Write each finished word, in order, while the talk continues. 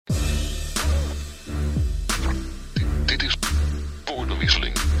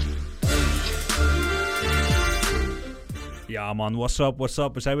Ja man, what's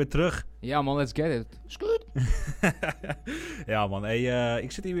up? We zijn weer terug. Ja man, let's get it. Scoot. Ja man, hey,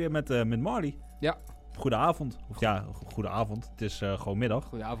 ik zit hier weer met Marley. Ja. Goedenavond. Of ja, goedenavond. Het is gewoon middag.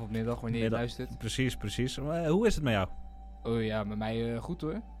 Goedenavond, middag, wanneer je luistert. Precies. Hoe is het met jou? Oh ja, met mij goed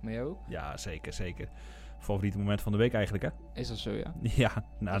hoor. Met jou ook? Ja, zeker. Favoriete moment van de week eigenlijk, hè? Is dat zo, ja? Ja,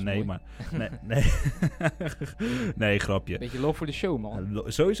 nou nee, mooi. maar... Nee. Nee, grapje. Beetje love voor de show, man.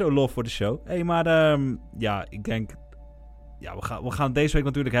 Sowieso love voor de show. Hey, maar ja, ik denk... Ja, we gaan het deze week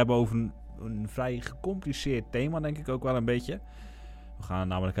natuurlijk hebben over een vrij gecompliceerd thema, denk ik ook wel een beetje. We gaan het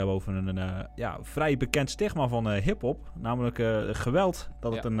namelijk hebben over een vrij bekend stigma van hip-hop. Namelijk geweld.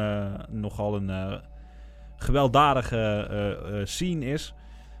 Dat het nogal een gewelddadige scene is.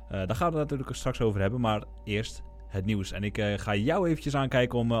 Daar gaan we het natuurlijk straks over hebben. Maar eerst het nieuws. En ik ga jou eventjes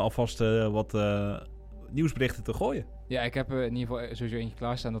aankijken om alvast wat nieuwsberichten te gooien. Ja, ik heb in ieder geval sowieso eentje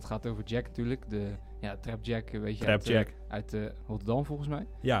klaarstaan. Dat gaat over Jack natuurlijk. De Trap Jack, weet je. Trap Jack. Uit Rotterdam volgens mij.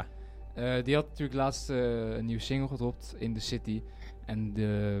 Ja. Die had natuurlijk laatst een nieuwe single gedropt, In The City. En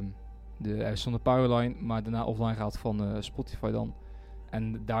hij stond op Powerline, maar daarna offline gehaald van Spotify dan.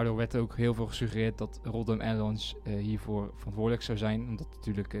 En daardoor werd er ook heel veel gesuggereerd dat Rotterdam Airlines hiervoor verantwoordelijk zou zijn. Omdat het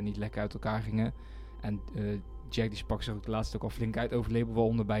natuurlijk niet lekker uit elkaar gingen. En Jack die sprak zich ook de laatste ook al flink uit over het label,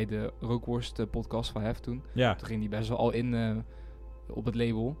 waaronder bij de Rookworst podcast van Hef toen. Ja. Toen ging hij best wel al in op het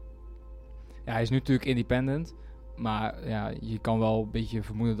label. Ja, hij is nu natuurlijk independent. Maar ja, je kan wel een beetje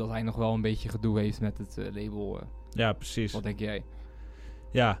vermoeden dat hij nog wel een beetje gedoe heeft met het label. Ja, precies. Wat denk jij?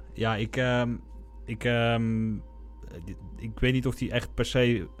 Ja, ik weet niet of hij echt per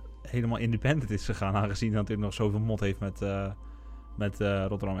se helemaal independent is gegaan, aangezien hij natuurlijk nog zoveel mot heeft met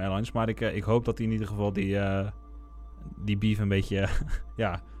Rotterdam Airlines. Maar ik hoop dat hij in ieder geval die beef een beetje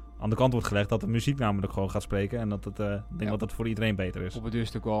aan de kant wordt gelegd. Dat de muziek namelijk gewoon gaat spreken. En dat dat het voor iedereen beter is. Op het duur is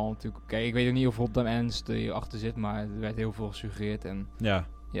het ook wel natuurlijk... Kijk, ik weet ook niet of Rotterdam Airlines erachter zit, maar er werd heel veel gesuggereerd. En ja,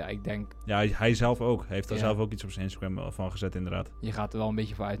 ik denk... Ja, hij zelf ook. Heeft daar zelf ook iets op zijn Instagram van gezet, inderdaad. Je gaat er wel een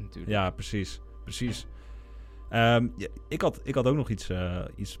beetje voor uit natuurlijk. Ja, precies. Ik had ook nog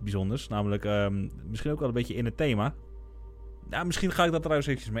iets bijzonders. Namelijk misschien ook wel een beetje in het thema. Nou, misschien ga ik dat trouwens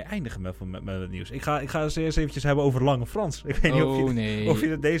eventjes mee eindigen met het nieuws. Ik ga eens eerst eventjes hebben over Lange Frans. Ik weet niet of je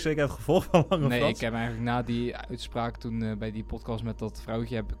het deze week hebt gevolgd van Lange Frans. Nee, ik heb eigenlijk na die uitspraak toen bij die podcast met dat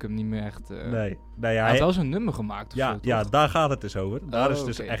vrouwtje heb ik hem niet meer echt... hij had wel zo'n nummer gemaakt of zo, toch? Ja, daar gaat het dus over. Daar is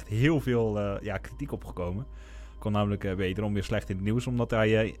dus echt heel veel kritiek op gekomen. Kon namelijk wederom weer slecht in het nieuws, omdat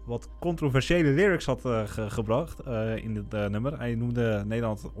hij wat controversiële lyrics had gebracht in het nummer. Hij noemde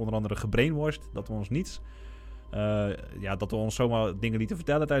Nederland onder andere gebrainwashed, dat we ons niets... dat we ons zomaar dingen lieten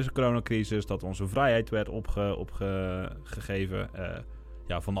vertellen tijdens de coronacrisis, dat onze vrijheid werd opgegeven,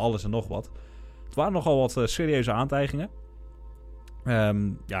 van alles en nog wat. Het waren nogal wat serieuze aantijgingen.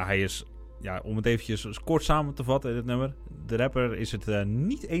 Hij is, om het eventjes kort samen te vatten in het nummer, de rapper is het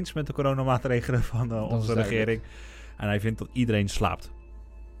niet eens met de coronamaatregelen van onze regering. En hij vindt dat iedereen slaapt.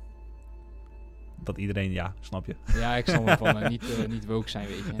 Dat iedereen, snap je? Ja, ik zal me van niet woke zijn,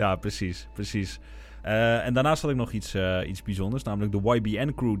 weet je. Ja, precies. En daarnaast had ik nog iets bijzonders, namelijk de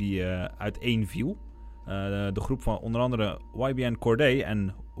YBN crew die uiteenviel. De groep van onder andere YBN Corday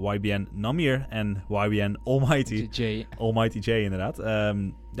en YBN Namir en YBN Almighty J inderdaad.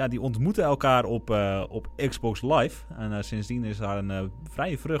 Die ontmoeten elkaar op Xbox Live. En sindsdien is daar een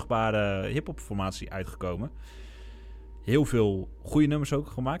vrij vruchtbare hip-hop formatie uitgekomen. Heel veel goede nummers ook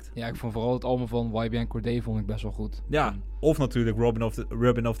gemaakt. Ja, ik vond vooral het album van YBN Corday vond ik best wel goed. Ja, of natuurlijk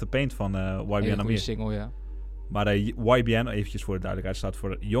Rubbin of the Paint van YBN Namir. Een goede single, ja. Maar de YBN, eventjes voor de duidelijkheid, staat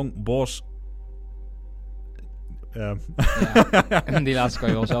voor Young Boss. En die laatste kan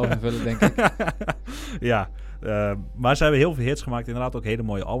je wel zelf invullen, denk ik. Maar ze hebben heel veel hits gemaakt. Inderdaad ook hele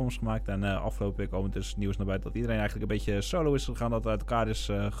mooie albums gemaakt. En afgelopen week kwam het dus nieuws naar buiten dat iedereen eigenlijk een beetje solo is gegaan. Dat het uit elkaar is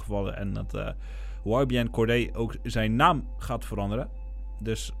gevallen. En dat YBN Corday ook zijn naam gaat veranderen.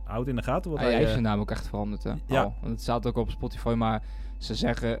 Dus houd in de gaten. Hij heeft zijn naam ook echt veranderd, hè? Ja. Want het staat ook op Spotify, maar ze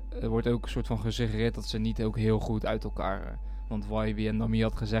zeggen... Er wordt ook een soort van gesuggereerd dat ze niet ook heel goed uit elkaar... want YBN Nami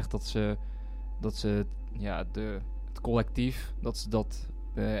had gezegd dat ze het collectief... dat ze dat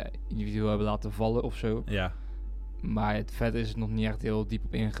individueel hebben laten vallen of zo. Ja. Maar het vet is het nog niet echt heel diep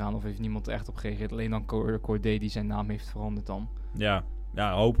op ingegaan... of heeft niemand er echt op gereageerd. Alleen dan Corday die zijn naam heeft veranderd dan.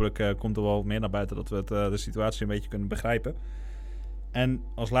 Ja, hopelijk komt er wel meer naar buiten... dat we de situatie een beetje kunnen begrijpen. En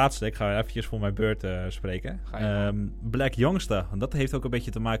als laatste, ik ga eventjes voor mijn beurt spreken. Black Youngsta. Dat heeft ook een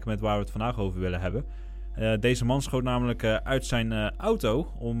beetje te maken met waar we het vandaag over willen hebben. Deze man schoot namelijk uit zijn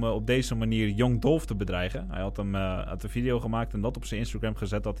auto om op deze manier Young Dolph te bedreigen. Hij had een video gemaakt en dat op zijn Instagram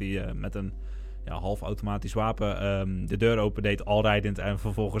gezet dat hij met een half automatisch wapen de deur opendeed, al rijdend en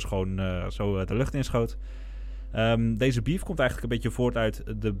vervolgens gewoon zo de lucht inschoot. Deze beef komt eigenlijk een beetje voort uit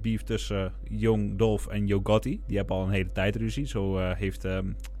de beef tussen Young Dolph en Yo Gotti. Die hebben al een hele tijd ruzie. Zo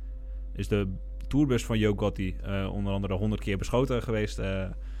is de tourbus van Yo Gotti onder andere 100 keer beschoten geweest.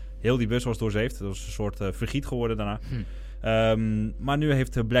 Heel die bus was doorzeefd. Dat was een soort vergiet geworden daarna. Maar nu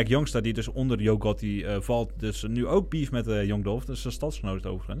heeft Black Youngster, die dus onder Yo Gotti valt, dus nu ook beef met Young Dolph. Dus een stadsgenoot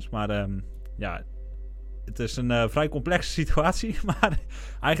overigens. Maar het is een vrij complexe situatie. Maar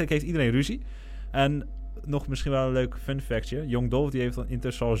eigenlijk heeft iedereen ruzie. En nog misschien wel een leuk fun factje. Young Dolph die heeft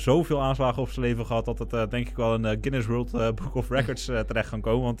intussen al zoveel aanslagen op zijn leven gehad dat het denk ik wel een Guinness World Book of Records terecht kan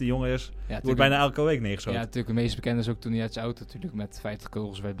komen. Want die jongen wordt bijna elke week neergeschoten. Ja, natuurlijk. De meest bekende is ook toen hij uit zijn auto natuurlijk met 50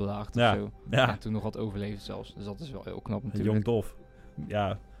 kogels werd belaagd of zo. Ja. En toen nog had overleefd zelfs. Dus dat is wel heel knap natuurlijk. Young Dolph.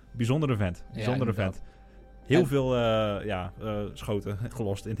 Ja, bijzondere vent. Bijzondere vent. Heel veel schoten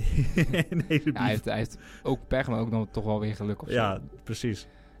gelost in deze beef. Hij heeft ook pech, maar ook nog toch wel weer geluk of zo. Ja, precies.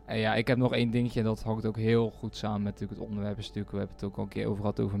 En ik heb nog één dingetje en dat hangt ook heel goed samen met natuurlijk het onderwerp. We hebben het ook al een keer over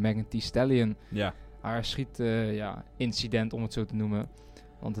gehad over Megan Thee Stallion. Ja. Haar schietincident, om het zo te noemen.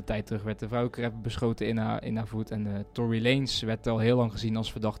 Want een tijd terug werd de vrouwenkrep beschoten in haar voet. En Tory Lanez werd al heel lang gezien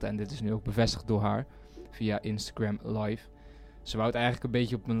als verdachte. En dit is nu ook bevestigd door haar via Instagram Live. Ze wou het eigenlijk een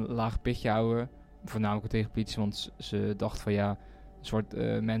beetje op een laag pitje houden. Voornamelijk tegen politie, want ze dacht van een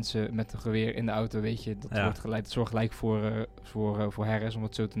soort mensen met een geweer in de auto, weet je, dat wordt geleid. Het zorgt gelijk voor herres, om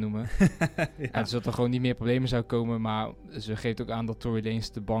het zo te noemen. En zodat er gewoon niet meer problemen zou komen, maar ze geeft ook aan dat Tory Lanez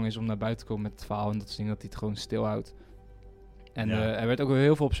te bang is om naar buiten te komen met het verhaal en dat hij het gewoon stilhoudt. En er werd ook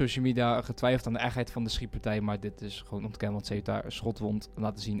heel veel op social media getwijfeld aan de echtheid van de schietpartij, maar dit is gewoon ontkend, want ze heeft daar een schotwond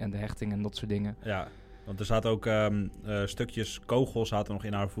laten zien en de hechting en dat soort dingen. Ja. Want er zaten ook stukjes kogels zaten nog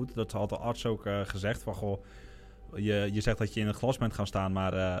in haar voet. Dat had de arts ook gezegd van, goh, je zegt dat je in een glas bent gaan staan,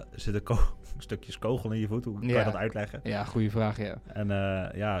 maar er zitten stukjes kogel in je voet. Hoe kan je dat uitleggen? Ja, goede vraag, ja. En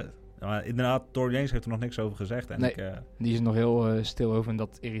maar inderdaad, Tory Lanez heeft er nog niks over gezegd. En nee, die is er nog heel stil over en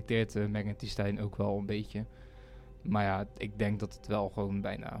dat irriteert Megan Thee Stallion ook wel een beetje. Maar ja, ik denk dat het wel gewoon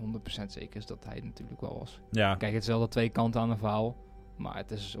bijna 100% zeker is dat hij het natuurlijk wel was. Ja. Kijk, het is wel de twee kanten aan een verhaal. Maar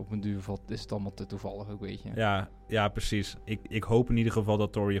het is op een duur is het allemaal te toevallig ook, weet je. Ja, precies. Ik hoop in ieder geval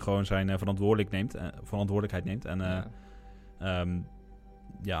dat Tory gewoon zijn verantwoordelijkheid neemt. En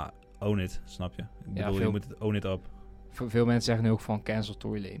own it, snap je? Ik bedoel, je moet het own it up. Veel mensen zeggen nu ook van cancel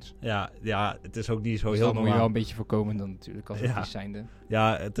Tory Lanez. Ja, het is ook niet zo dus heel normaal. Dat moet je wel een beetje voorkomen dan natuurlijk, als het is zijnde.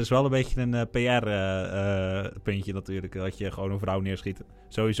 Ja, het is wel een beetje een PR-puntje natuurlijk, dat je gewoon een vrouw neerschiet.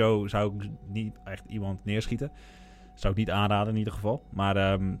 Sowieso zou ik niet echt iemand neerschieten. Zou ik niet aanraden in ieder geval.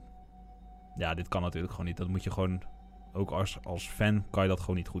 Maar dit kan natuurlijk gewoon niet. Dat moet je gewoon, ook als fan, kan je dat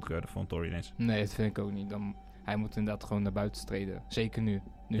gewoon niet goedkeuren van Tory Lanez. Nee, dat vind ik ook niet. Hij moet inderdaad gewoon naar buiten treden. Zeker nu.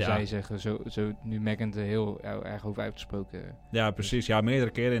 Nu zij zeggen, nu Megan er heel erg over uitgesproken. Ja, precies. Ja,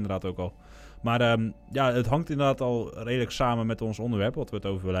 meerdere keren inderdaad ook al. Maar het hangt inderdaad al redelijk samen met ons onderwerp, wat we het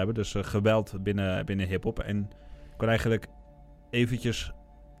over willen hebben. Dus geweld binnen hiphop. En ik kan eigenlijk eventjes,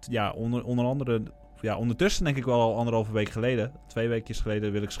 onder andere... Ja, ondertussen denk ik wel al 1,5 week geleden, 2 weekjes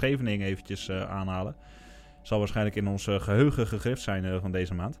geleden, wil ik Scheveningen eventjes aanhalen. Zal waarschijnlijk in ons geheugen gegrift zijn van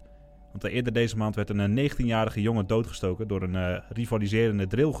deze maand. Want eerder deze maand werd een 19-jarige jongen doodgestoken door een rivaliserende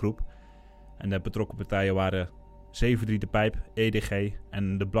drillgroep. En de betrokken partijen waren 7-3 de Pijp, EDG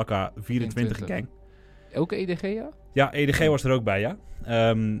en de Blakka 24 gang. Elke EDG, ja? Ja, EDG was er ook bij, ja.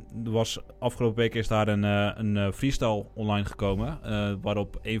 Afgelopen week is daar een freestyle online gekomen.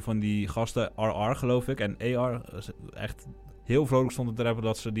 Waarop een van die gasten, RR geloof ik, en AR, echt heel vrolijk stonden te rappen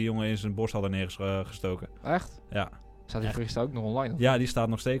dat ze die jongen in zijn borst hadden neergestoken. Echt? Ja. Staat die freestyle ook nog online? Of? Ja, die staat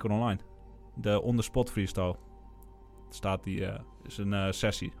nog steeds online. De on-the-spot freestyle. Is een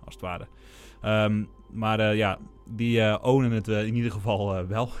sessie, als het ware. Die ownen het in ieder geval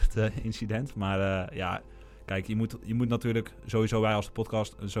wel, het incident. Maar kijk, je moet natuurlijk, sowieso wij als de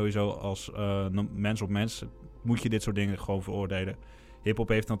podcast, sowieso als mens op mens, moet je dit soort dingen gewoon veroordelen. Hip-hop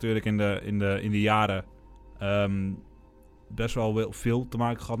heeft natuurlijk in de jaren best wel veel te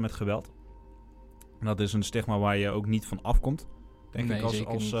maken gehad met geweld. En dat is een stigma waar je ook niet van afkomt, denk ik,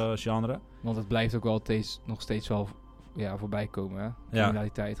 als genre. Want het blijft ook wel nog steeds wel voorbij komen, hè?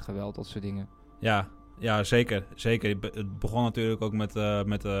 Criminaliteit, geweld, dat soort dingen. Ja, zeker. Het begon natuurlijk ook met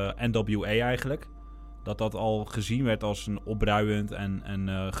NWA eigenlijk. Dat al gezien werd als een opruiend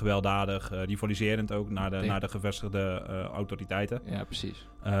en gewelddadig, rivaliserend ook naar de gevestigde autoriteiten. Ja, precies.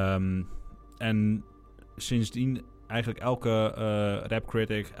 En sindsdien eigenlijk elke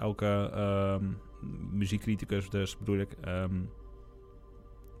rapcritic, elke muziekcriticus dus bedoel ik,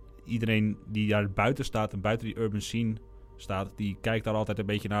 iedereen die daar buiten staat en buiten die urban scene staat, die kijkt daar altijd een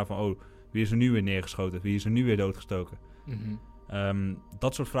beetje naar van, oh, wie is er nu weer neergeschoten? Wie is er nu weer doodgestoken? Mm-hmm.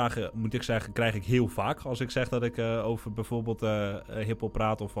 Dat soort vragen, moet ik zeggen, krijg ik heel vaak. Als ik zeg dat ik over bijvoorbeeld hiphop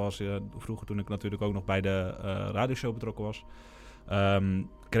praat. Of vroeger toen ik natuurlijk ook nog bij de radioshow betrokken was.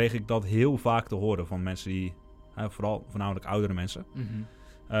 Kreeg ik dat heel vaak te horen van mensen die... voornamelijk oudere mensen.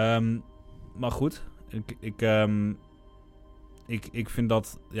 Mhm. Maar goed, ik vind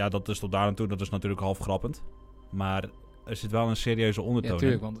dat... Ja, dat is tot daar aan toe. Dat is natuurlijk half grappend. Maar er zit wel een serieuze ondertoon Ja,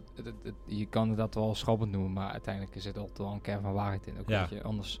 in. tuurlijk, want je kan dat wel schappend noemen, maar uiteindelijk zit er altijd wel een kern van waarheid in. Ook, Ja. weet je,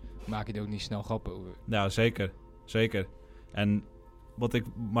 anders maak je er ook niet snel grappen over. Ja, zeker. Zeker. En wat ik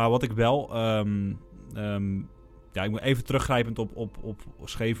wel... ik moet even teruggrijpend op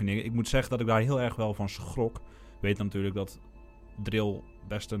Scheveningen. Ik moet zeggen dat ik daar heel erg wel van schrok. Ik weet natuurlijk dat drill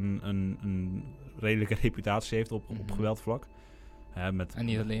best een redelijke reputatie heeft op geweldvlak. Met, En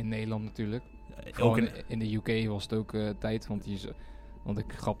niet alleen in Nederland natuurlijk. ook Gewoon in de UK was het ook tijd, want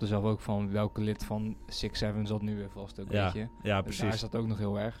ik grapte zelf ook van welke lid van 6-7 zat nu weer vast ook, weet je. Ja, Dus precies. daar is dat ook nog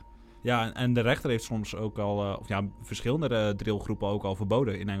heel erg. Ja, en de rechter heeft soms ook al... verschillende drillgroepen ook al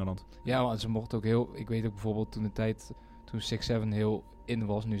verboden in Engeland. Ja, want ze mochten ook heel... Ik weet ook bijvoorbeeld toen 6-7 heel in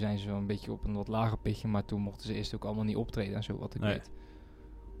was. Nu zijn ze wel een beetje op een wat lager pitje, maar toen mochten ze eerst ook allemaal niet optreden en zo, wat ik weet.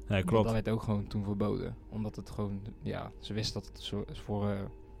 Nee, klopt. Dat werd ook gewoon toen verboden. Omdat het gewoon... Ja, ze wisten dat het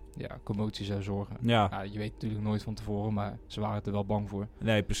voor commotie zou zorgen. Ja. Je weet natuurlijk nooit van tevoren, maar ze waren er wel bang voor.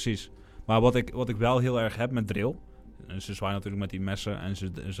 Nee, precies. Maar wat ik wel heel erg heb met drill... Ze zwaaien natuurlijk met die messen en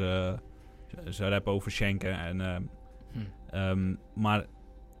ze rappen over schenken. Maar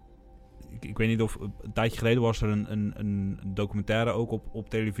ik weet niet of... Een tijdje geleden was er een documentaire ook op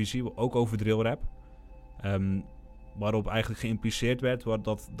televisie, ook over drillrap. Waarop eigenlijk geïmpliceerd werd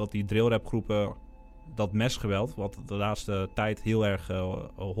dat die drillrapgroepen, dat mesgeweld, wat de laatste tijd heel erg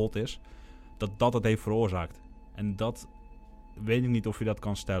hot is, dat het heeft veroorzaakt. En dat weet ik niet of je dat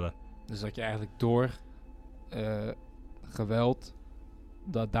kan stellen. Dus dat je eigenlijk door geweld,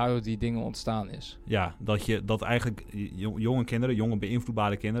 dat daardoor die dingen ontstaan is. Ja, dat eigenlijk jonge kinderen, jonge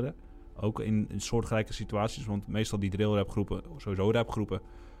beïnvloedbare kinderen, ook in soortgelijke situaties, want meestal die drillrapgroepen, sowieso rapgroepen,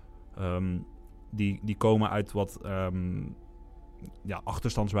 die komen uit wat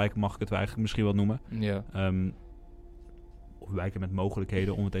achterstandswijken, mag ik het eigenlijk misschien wel noemen. Ja. Of wijken met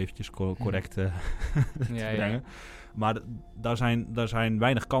mogelijkheden, om het eventjes correct te brengen. Ja. Maar daar zijn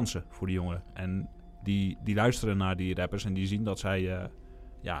weinig kansen voor die jongeren. En die luisteren naar die rappers en die zien dat zij...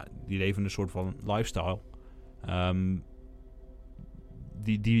 die leven een soort van lifestyle.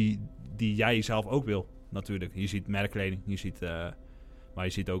 Die jij zelf ook wil, natuurlijk. Je ziet merkkleding, maar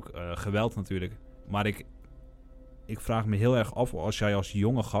je ziet ook geweld natuurlijk. Maar ik vraag me heel erg af, als jij als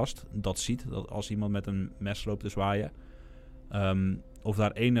jonge gast dat ziet, dat als iemand met een mes loopt te zwaaien, of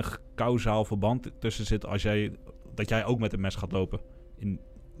daar enig kausaal verband tussen zit dat jij ook met een mes gaat lopen.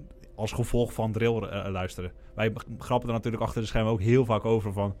 Als gevolg van drill luisteren. Wij grappen er natuurlijk achter de schermen ook heel vaak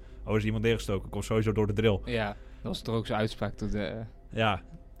over van... is iemand neergestoken? Komt sowieso door de drill. Ja, dat was toch ook zo'n uitspraak toen de...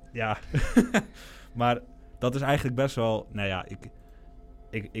 Ja. Maar dat is eigenlijk best wel... Nou ja,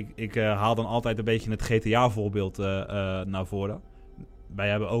 ik haal dan altijd een beetje het GTA-voorbeeld naar voren. Wij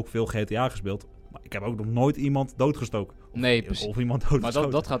hebben ook veel GTA gespeeld. Maar ik heb ook nog nooit iemand doodgestoken. Nee, precies. Of iemand doodgestoken.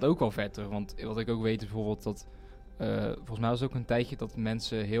 Maar dat gaat ook wel ver terug. Want wat ik ook weet is bijvoorbeeld dat... volgens mij was het ook een tijdje dat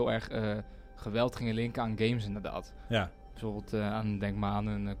mensen heel erg geweld gingen linken aan games inderdaad. Ja. Bijvoorbeeld denk maar aan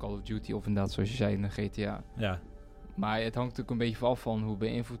een Call of Duty of inderdaad zoals je zei een GTA. Ja. Maar het hangt natuurlijk een beetje af van hoe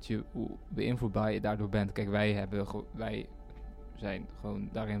beïnvloedbaar je daardoor bent. Kijk, wij zijn gewoon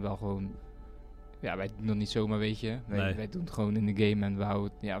daarin wel gewoon... Ja, wij doen dat niet zomaar, weet je. Wij doen het gewoon in de game en we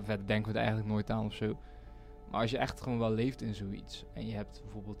houden verder denken we het eigenlijk nooit aan of zo. Maar als je echt gewoon wel leeft in zoiets en je hebt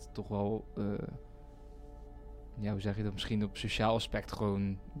bijvoorbeeld toch wel... hoe zeg je dat? Misschien op sociaal aspect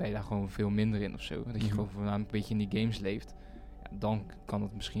gewoon ben je daar gewoon veel minder in of zo. Dat je gewoon voornamelijk een beetje in die games leeft. Ja, dan kan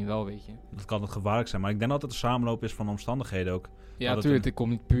het misschien wel, weet je. Dat kan het gevaarlijk zijn. Maar ik denk dat het een samenloop is van omstandigheden ook. Ja, natuurlijk. Het komt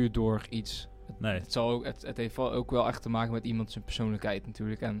niet puur door iets. Nee. Het heeft ook wel echt te maken met iemand zijn persoonlijkheid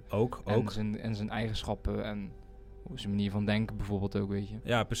natuurlijk. En zijn eigenschappen en zijn manier van denken bijvoorbeeld ook, weet je.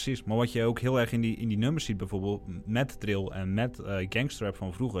 Ja, precies. Maar wat je ook heel erg in die nummers ziet bijvoorbeeld met drill en met gangsterrap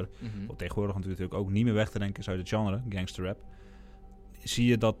van vroeger, wat tegenwoordig natuurlijk ook niet meer weg te denken is uit het genre, gangsterrap, zie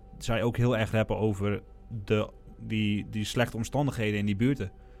je dat zij ook heel erg rappen over die slechte omstandigheden in die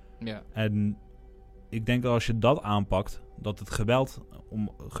buurten. Ja. En ik denk dat als je dat aanpakt, dat het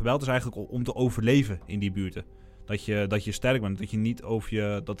geweld is eigenlijk om te overleven in die buurten. Dat je sterk bent,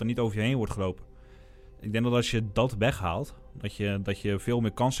 dat er niet over je heen wordt gelopen. Ik denk dat als je dat weghaalt, dat je veel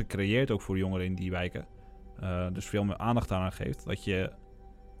meer kansen creëert ook voor jongeren in die wijken. Dus veel meer aandacht aan geeft. Dat je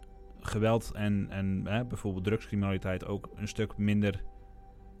geweld en bijvoorbeeld drugscriminaliteit ook een stuk minder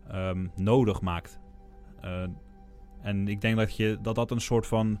nodig maakt. En ik denk dat een soort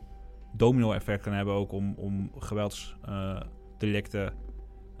van domino-effect kan hebben ook om geweldsdelicten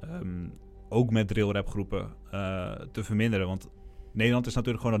ook met drill-rapgroepen te verminderen. Want Nederland is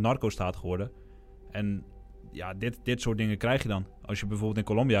natuurlijk gewoon een narco-staat geworden. En ja, dit soort dingen krijg je dan. Als je bijvoorbeeld in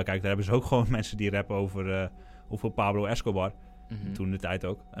Colombia kijkt, daar hebben ze ook gewoon mensen die rappen over Pablo Escobar. Toen de tijd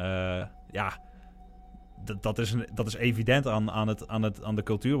ook. Dat is evident aan de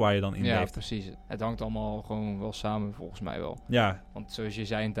cultuur waar je dan in leeft. Ja, precies. Het hangt allemaal gewoon wel samen, volgens mij wel. Ja. Want zoals je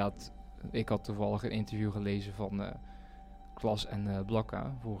zei inderdaad, ik had toevallig een interview gelezen van Klas en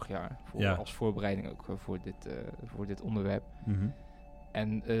Blakka vorig jaar. Als voorbereiding ook voor dit onderwerp. Mm-hmm.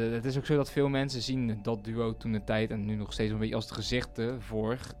 En het is ook zo dat veel mensen zien dat duo toen de tijd en nu nog steeds een beetje als het gezichten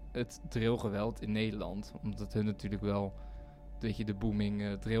voor het drillgeweld in Nederland. Omdat hun natuurlijk wel de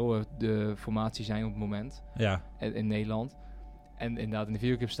booming drill de formatie zijn op het moment in Nederland. En inderdaad in de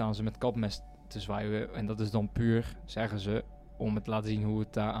videoclip staan ze met kapmes te zwaaien. En dat is dan puur, zeggen ze, om het te laten zien hoe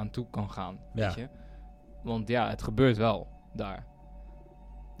het daar aan toe kan gaan. Weet je? Want ja, het gebeurt wel daar.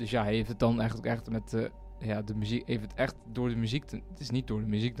 Dus ja, hij heeft het dan echt met de muziek, heeft het echt door de muziek. Het is niet door de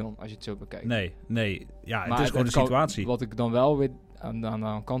muziek dan, als je het zo bekijkt. Nee. Ja, maar het is gewoon de situatie. Wat ik dan wel weer aan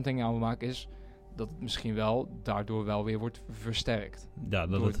de kanttekening aan wil maken is dat het misschien wel daardoor wel weer wordt versterkt. Ja,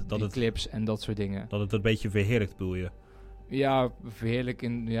 door clips en dat soort dingen. Dat het een beetje verheerlijkt, bedoel je? Ja, verheerlijk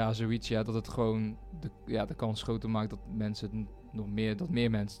zoiets. Ja, dat het gewoon de kans groter maakt dat mensen dat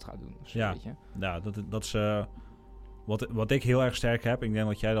meer mensen het gaan doen. Of zo, weet je? Ja, dat is wat ik heel erg sterk heb. Ik denk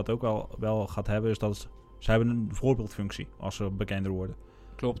dat jij dat ook wel gaat hebben, is dat ze hebben een voorbeeldfunctie als ze bekender worden.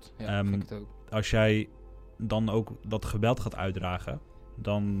 Klopt, ja, vind ik het ook. Als jij dan ook dat geweld gaat uitdragen,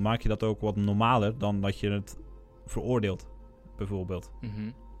 dan maak je dat ook wat normaler dan dat je het veroordeelt, bijvoorbeeld.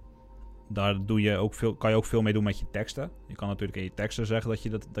 Mm-hmm. Daar kan je ook veel mee doen met je teksten. Je kan natuurlijk in je teksten zeggen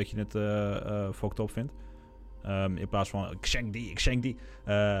dat je het fucked up vindt. In plaats van, ik schenk die.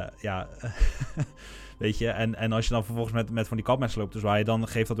 Weet je, en als je dan vervolgens met van die kapmessen loopt te zwaaien, dan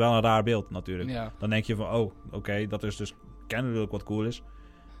geeft dat wel een raar beeld natuurlijk. Ja. Dan denk je van, oké, dat is dus kennelijk wat cool is.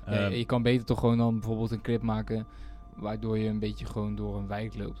 Je kan beter toch gewoon dan bijvoorbeeld een clip maken waardoor je een beetje gewoon door een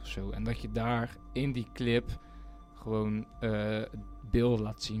wijk loopt of zo. En dat je daar in die clip gewoon beelden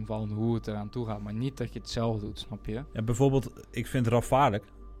laat zien van hoe het eraan toe gaat. Maar niet dat je het zelf doet, snap je? Ja, bijvoorbeeld, ik vind Raffaarlijk.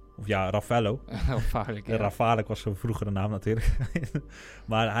 Of ja, Raffaello. Raffaarlijk, ja. Raffaarlijk was zijn vroegere naam natuurlijk.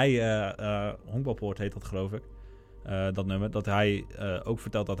 Maar hij, Honkbalpoort heet dat geloof ik. Dat nummer. Dat hij ook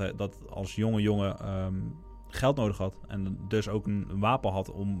vertelt dat hij dat als jonge jongen geld nodig had. En dus ook een wapen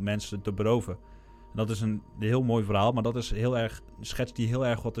had om mensen te beroven. En dat is een heel mooi verhaal. Maar dat is schetst die heel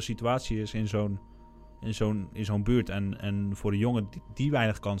erg wat de situatie is in zo'n buurt. En voor de jongen die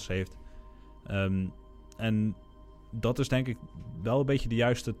weinig kans heeft. En dat is denk ik wel een beetje de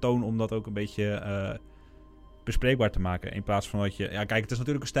juiste toon om dat ook een beetje bespreekbaar te maken. In plaats van dat je... Ja, kijk, het is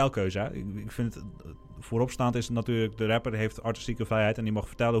natuurlijk een stijlkeuze. Hè? Ik vind het... Vooropstaand is natuurlijk... De rapper heeft artistieke vrijheid en die mag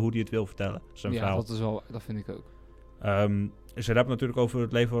vertellen hoe hij het wil vertellen. Zijn verhaal. Dat vind ik ook. Ze rappen natuurlijk over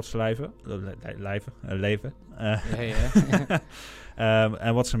het leven wat ze leven.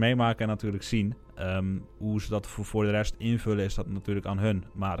 En wat ze meemaken en natuurlijk zien. Hoe ze dat voor de rest invullen is dat natuurlijk aan hun.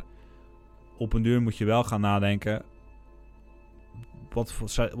 Maar op een duur moet je wel gaan nadenken...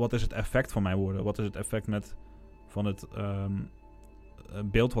 Wat is het effect van mijn woorden? Wat is het effect van het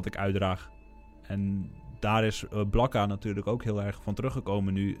beeld wat ik uitdraag? En daar is Blakka natuurlijk ook heel erg van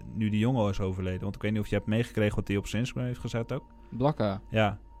teruggekomen nu die jongen is overleden. Want ik weet niet of je hebt meegekregen wat hij op zijn Instagram heeft gezet ook. Blakka?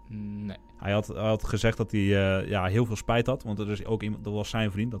 Ja. Nee. Hij had gezegd dat hij heel veel spijt had. Want er is ook iemand, dat was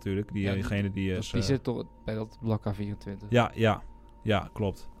zijn vriend natuurlijk. Die zit toch bij dat Blakka 24? Ja,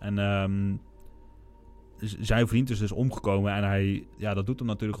 klopt. En... zijn vriend is dus omgekomen en hij, dat doet hem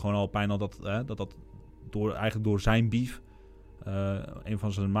natuurlijk gewoon al pijn dat door zijn beef een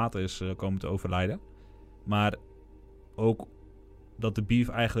van zijn maten is komen te overlijden. Maar ook dat de beef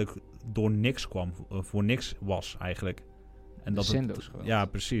eigenlijk door niks kwam, voor niks was eigenlijk. En dat zinloos geweld. Ja,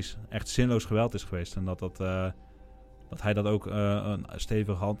 precies. Echt zinloos geweld is geweest. En dat hij dat ook een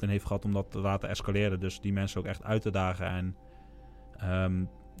stevige hand in heeft gehad om dat te laten escaleren. Dus die mensen ook echt uit te dagen en...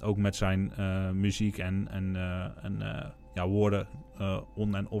 ook met zijn muziek en woorden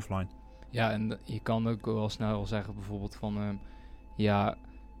on- en offline. Ja, en je kan ook wel snel zeggen bijvoorbeeld van...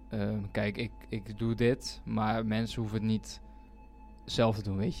 kijk, ik doe dit, maar mensen hoeven het niet zelf te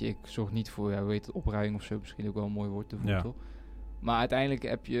doen, weet je. Ik zorg niet voor, opruiming of zo, misschien ook wel een mooi woord te voelen, toch? Maar uiteindelijk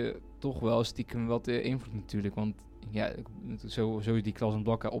heb je toch wel stiekem wat invloed natuurlijk. Want ja, zo is die Klas en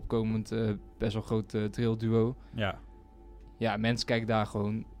Blakka opkomend best wel groot drill duo. Ja. Ja, mensen kijken daar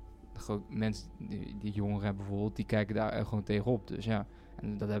gewoon mensen, die jongeren bijvoorbeeld, die kijken daar gewoon tegenop. Dus ja,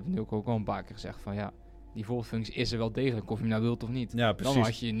 en dat hebben we nu ook al een paar keer gezegd van ja, die voorbeeldfunctie is er wel degelijk, of je nou wilt of niet. Ja, precies. Dan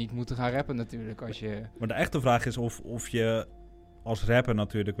had je niet moeten gaan rappen natuurlijk. Als je... Maar de echte vraag is of je als rapper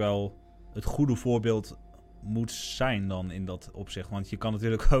natuurlijk wel het goede voorbeeld moet zijn dan in dat opzicht. Want je kan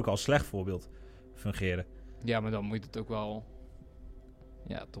natuurlijk ook als slecht voorbeeld fungeren. Ja, maar dan moet je het ook wel...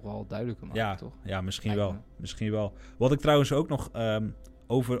 Ja, toch wel duidelijker maken, toch? Ja, misschien Lijkt wel. me. Misschien wel. Wat ik trouwens ook nog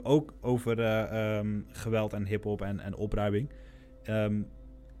over geweld en hiphop en opruiming.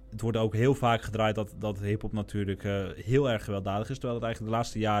 Het wordt ook heel vaak gedraaid dat hiphop natuurlijk heel erg gewelddadig is. Terwijl het eigenlijk de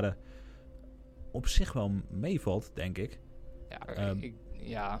laatste jaren op zich wel meevalt, denk ik.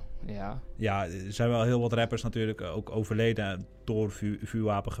 Ja, Ja, er zijn wel heel wat rappers natuurlijk ook overleden door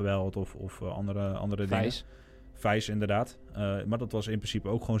vuurwapengeweld of andere dingen. Vice, inderdaad. Maar dat was in principe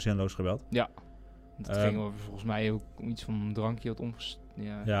ook gewoon zinloos geweld. Ja. Dat ging over, volgens mij ook om iets van een drankje dat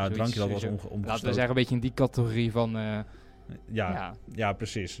Ja, het drankje dat was omgestoten. Laten we zeggen een beetje in die categorie van... Ja,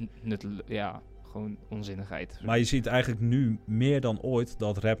 precies. Gewoon onzinnigheid. Maar je ziet eigenlijk nu meer dan ooit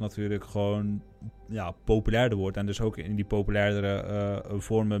dat rap natuurlijk gewoon populairder wordt. En dus ook in die populairdere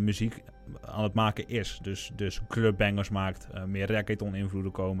vormen muziek aan het maken is. Dus clubbangers maakt, meer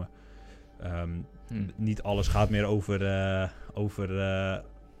reggaeton-invloeden komen. Niet alles gaat meer over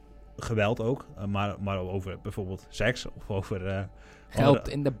geweld ook. Maar over bijvoorbeeld seks of over... Geld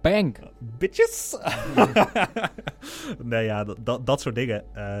in de bank. Bitches! Nee, ja, dat soort dingen.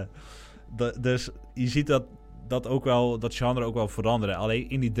 Dus je ziet dat ook wel, dat genre ook wel veranderen. Alleen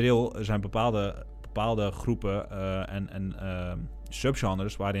in die drill zijn bepaalde groepen en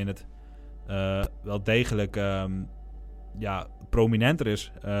subgenres waarin het wel degelijk prominenter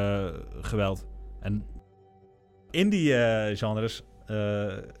is, geweld. En in die genres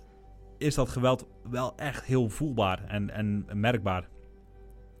is dat geweld wel echt heel voelbaar en merkbaar.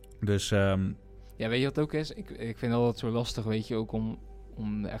 Dus... Ja, weet je wat ook is? Ik vind dat zo lastig, weet je, ook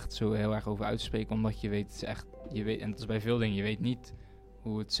om echt zo heel erg over uit te spreken. Omdat je weet, en dat is bij veel dingen, je weet niet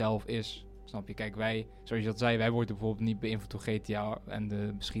hoe het zelf is. Snap je? Kijk, wij, zoals je dat zei, wij worden bijvoorbeeld niet beïnvloed door GTA en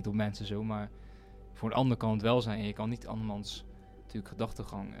de beschiet op mensen zo. Maar voor een ander kan het wel zijn. En je kan niet andermans natuurlijk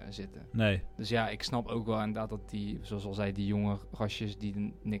gedachtegang zitten. Nee. Dus ja, ik snap ook wel inderdaad dat die, zoals al zei, die jonge gastjes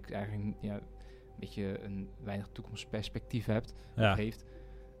die niks eigenlijk, een beetje een weinig toekomstperspectief heeft.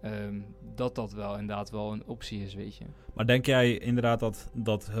 Dat wel inderdaad wel een optie is, weet je. Maar denk jij inderdaad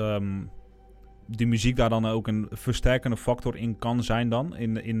dat die muziek daar dan ook een versterkende factor in kan zijn dan?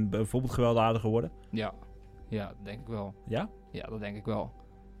 In bijvoorbeeld gewelddadiger worden? Ja, dat denk ik wel. Ja? Ja, dat denk ik wel.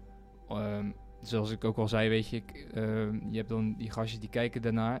 Zoals ik ook al zei, weet je, je hebt dan die gastjes die kijken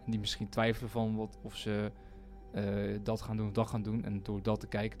daarnaar en die misschien twijfelen van of ze dat gaan doen of dat gaan doen. En door dat te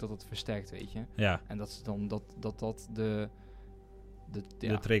kijken, dat het versterkt, weet je. Ja. En dat is dan dat de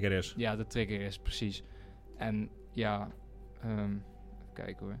trigger is. Ja, de trigger is, precies. En even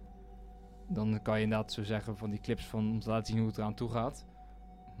kijken hoor. Dan kan je inderdaad zo zeggen van die clips om te laten zien hoe het eraan toe gaat.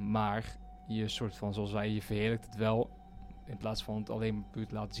 Maar je soort van, zoals wij, je verheerlijkt het wel in plaats van het alleen puur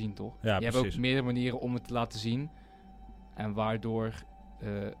te laten zien, toch? Ja, je precies. hebt ook meerdere manieren om het te laten zien. En waardoor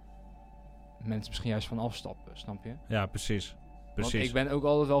mensen misschien juist van afstappen, snap je? Ja, precies. Want ik ben ook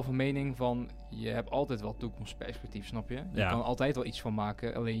altijd wel van mening van, je hebt altijd wel toekomstperspectief, snap je? Je kan altijd wel iets van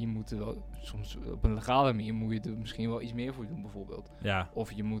maken, alleen je moet er wel, soms op een legale manier moet je er misschien wel iets meer voor doen, bijvoorbeeld. Ja.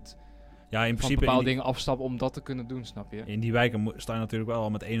 Of je moet in principe van bepaalde dingen afstappen om dat te kunnen doen, snap je? In die wijken sta je natuurlijk wel al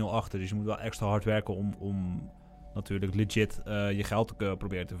met 1-0 achter, dus je moet wel extra hard werken om natuurlijk legit je geld te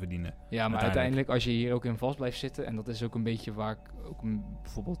proberen te verdienen. Ja, maar uiteindelijk als je hier ook in vast blijft zitten, en dat is ook een beetje waar ik ook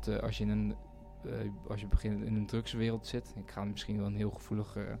bijvoorbeeld als je begint in een drugswereld zit, ik ga misschien wel een heel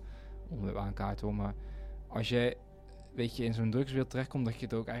gevoelig onderwerp aankaarten hoor, maar als je, weet je, in zo'n drugswereld terechtkomt, dat je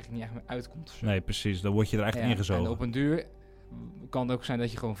er ook eigenlijk niet echt meer uitkomt. Ofzo. Nee, precies, dan word je er echt ingezogen. En op een duur kan het ook zijn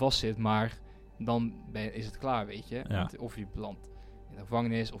dat je gewoon vast zit, maar dan is het klaar, weet je. Ja. Want of je belandt in de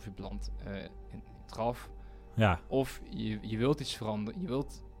gevangenis, of je belandt in het graf. Ja. Of je wilt iets veranderen, je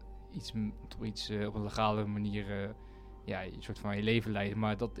wilt iets op een legale manier een soort van je leven leiden.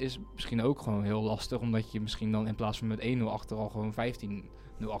 Maar dat is misschien ook gewoon heel lastig, omdat je misschien dan in plaats van met 1-0 achter al gewoon 15-0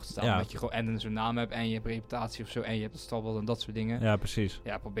 achter staat. Ja. Omdat je gewoon en zo'n naam hebt en je hebt reputatie of zo en je hebt het strafblad en dat soort dingen. Ja, precies.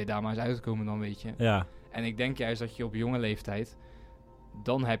 Ja, probeer daar maar eens uit te komen dan, weet je. Ja. En ik denk juist dat je op jonge leeftijd,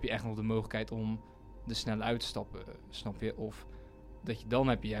 dan heb je echt nog de mogelijkheid om er snel uit te stappen, snap je? Of dat je dan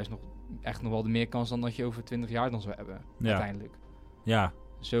heb je juist nog wel de meer kans dan dat je over 20 jaar dan zou hebben, uiteindelijk. Ja.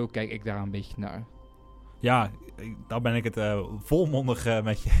 Zo kijk ik daar een beetje naar. Ja, daar ben ik het volmondig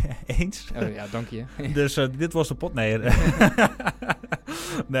met je eens. Oh, ja, dank je. Dus dit was de pot. Nee,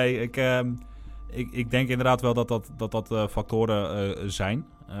 nee ik denk inderdaad wel dat factoren zijn.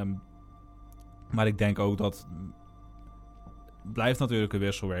 Maar ik denk ook dat blijft natuurlijk een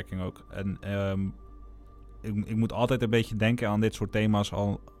wisselwerking ook. En ik moet altijd een beetje denken aan dit soort thema's.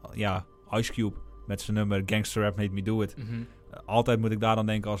 Ice Cube met zijn nummer Gangster Rap Made Me Do It. Altijd moet ik daar dan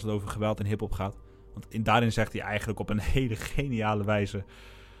denken als het over geweld en hiphop gaat. Want daarin zegt hij eigenlijk op een hele geniale wijze...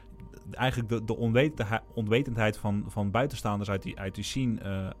 Eigenlijk de onwetendheid van buitenstaanders uit die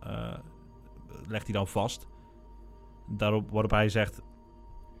scene legt hij dan vast. Waarop hij zegt...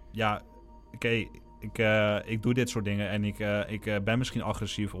 Ja, oké, ik doe dit soort dingen en ik ben misschien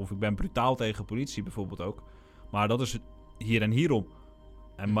agressief of ik ben brutaal tegen politie bijvoorbeeld ook. Maar dat is hier en hierom.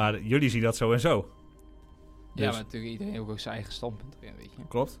 Maar jullie zien dat zo en zo. Ja, maar natuurlijk iedereen heeft ook zijn eigen standpunt erin, weet je.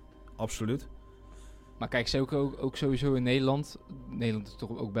 Klopt, absoluut. Maar kijk, ze ook sowieso in Nederland. Nederland is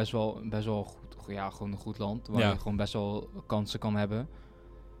toch ook best wel goed. Ja, gewoon een goed land. Waar je gewoon best wel kansen kan hebben.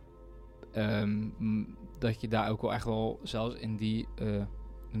 Dat je daar ook wel echt wel, zelfs in die,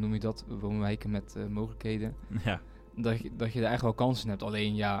 hoe noem je dat, woonwijken met mogelijkheden. Ja. Dat je daar echt wel kansen hebt.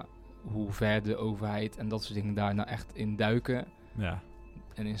 Alleen ja, hoe ver de overheid en dat soort dingen daar nou echt in duiken. Ja.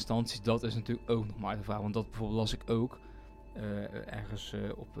 En instanties, dat is natuurlijk ook nog maar de vraag. Want dat bijvoorbeeld las ik ook ergens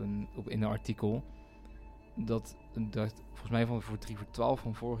in een artikel. Dat volgens mij voor 3/12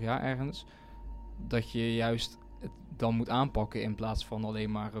 van vorig jaar ergens, dat je juist het dan moet aanpakken in plaats van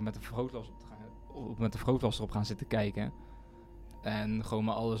alleen maar met een vergrootglas erop gaan zitten kijken. En gewoon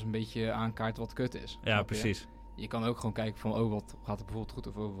maar alles een beetje aankaart wat kut is. Ja, precies. Je kan ook gewoon kijken van, wat gaat er bijvoorbeeld goed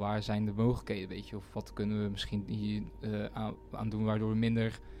of waar zijn de mogelijkheden, weet je. Of wat kunnen we misschien hier aan doen waardoor we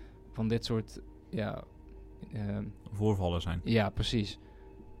minder van dit soort voorvallen zijn. Ja, precies.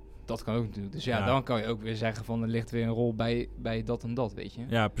 Dat kan ook natuurlijk. Dus dan kan je ook weer zeggen van er ligt weer een rol bij dat en dat, weet je.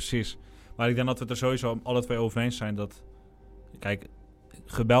 Ja, precies. Maar ik denk dat we het er sowieso alle twee over eens zijn dat... Kijk,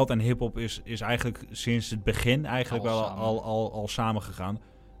 geweld en hiphop is eigenlijk sinds het begin eigenlijk al samengegaan.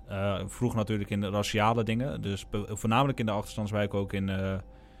 Vroeg natuurlijk in de raciale dingen. Dus voornamelijk in de achterstandswijk ook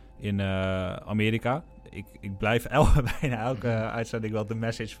in Amerika. Ik blijf bijna elke uitzending wel de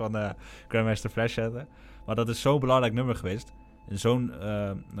message van Grandmaster Flash zetten. Maar dat is zo'n belangrijk nummer geweest. Zo'n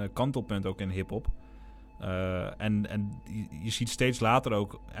kantelpunt ook in hiphop. En je ziet steeds later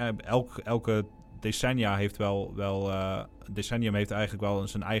ook... elke decennia heeft decennium heeft eigenlijk wel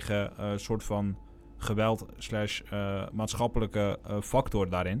zijn eigen soort van geweld / maatschappelijke factor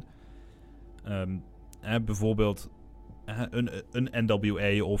daarin. Bijvoorbeeld een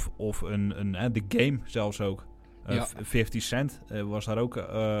NWA of The Game zelfs ook. 50 Cent was daar ook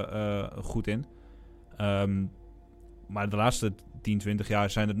goed in. Maar de laatste 10, 20 jaar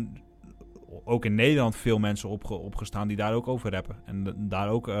zijn er ook in Nederland veel mensen opgestaan die daar ook over rappen. En daar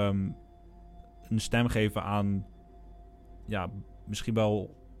ook een stem geven aan misschien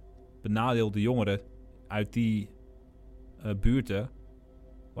wel benadeelde jongeren uit die buurten.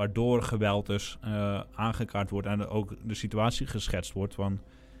 Waardoor geweld dus aangekaart wordt en ook de situatie geschetst wordt van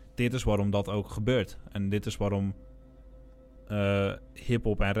dit is waarom dat ook gebeurt. En dit is waarom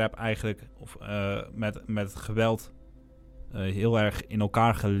hiphop en rap eigenlijk met geweld heel erg in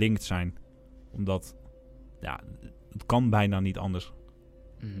elkaar gelinkt zijn. Omdat het kan bijna niet anders.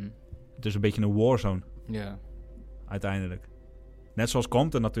 Mm-hmm. Het is een beetje een warzone. Ja. Uiteindelijk. Net zoals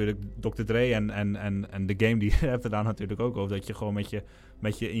Compton natuurlijk, Dr. Dre en The Game, die hebben daar natuurlijk ook over. Dat je gewoon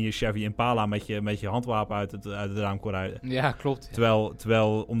met je in je Chevy Impala met je handwapen uit het raam kon rijden. Ja, klopt. Ja.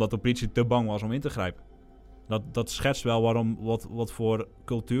 Terwijl omdat de politie te bang was om in te grijpen. Dat schetst wel wat voor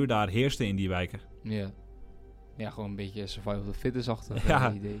cultuur daar heerste in die wijken. Ja. Ja, gewoon een beetje survival of the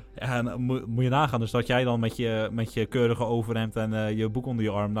fittest-achtig idee. Ja, en moet je nagaan. Dus dat jij dan met je keurige overhemd en je boek onder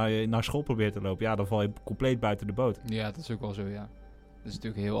je arm naar school probeert te lopen. Ja, dan val je compleet buiten de boot. Ja, dat is ook wel zo, ja. Dat is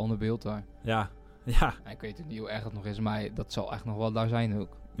natuurlijk een heel ander beeld daar. Ja. Ik weet niet hoe erg het nog is, maar dat zal echt nog wel daar zijn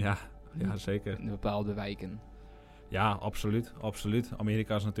ook. Ja, zeker. In bepaalde wijken. Ja, absoluut.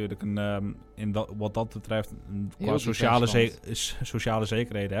 Amerika is natuurlijk wat dat betreft, qua sociale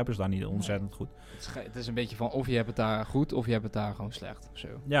zekerheden hebben ze daar niet ontzettend goed. Het is een beetje van of je hebt het daar goed of je hebt het daar gewoon slecht. Of zo.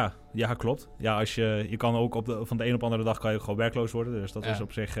 Ja, klopt. Ja, je kan ook van de een op andere dag kan je gewoon werkloos worden. Dus dat is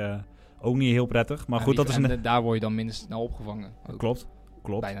op zich ook niet heel prettig. Maar goed, daar word je dan minder snel opgevangen. Ook. Klopt.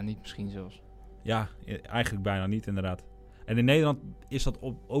 Bijna niet misschien zelfs. Ja, eigenlijk bijna niet inderdaad. En in Nederland is dat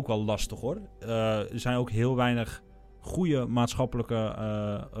ook wel lastig hoor. Er zijn ook heel weinig goede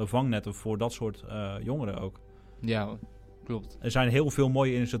maatschappelijke vangnetten voor dat soort jongeren ook. Ja, klopt. Er zijn heel veel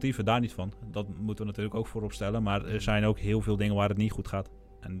mooie initiatieven, daar niet van. Dat moeten we natuurlijk ook voorop stellen. Maar er zijn ook heel veel dingen waar het niet goed gaat.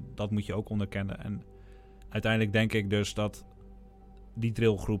 En dat moet je ook onderkennen. En uiteindelijk denk ik dus dat die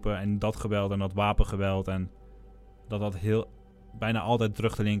drillgroepen en dat geweld en dat wapengeweld en dat bijna altijd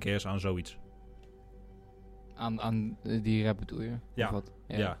terug te linken is aan zoiets. Aan die rap bedoel je? Ja. Of wat?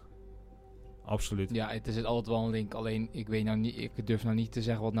 Ja. Absoluut. Ja, het is altijd wel een link. Alleen ik durf nou niet te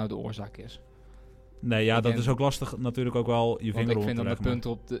zeggen wat nou de oorzaak is. Nee, ja, Ik dat denk- is ook lastig natuurlijk ook wel je Want vinger ik vind op dan te de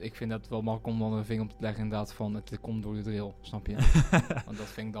leggen. punt ik vind dat wel makkelijk om dan een vinger op te leggen inderdaad van het komt door de drill, snap je? Want dat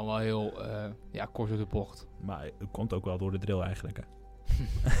vind ik dan wel heel kort door de bocht. Maar het komt ook wel door de drill eigenlijk, hè.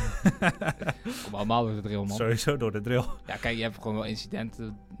 Kom allemaal door de drill, man. Sowieso door de drill. Ja, kijk, je hebt gewoon wel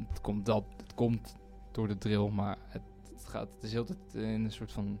incidenten. Het komt door de drill, maar het is heel tijd in een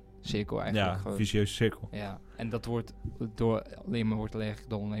soort van cirkel eigenlijk. Ja, gewoon. vicieuze cirkel. Ja, en dat wordt dan alleen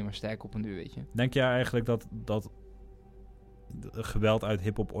maar sterker op een duur, weet je. Denk jij eigenlijk dat geweld uit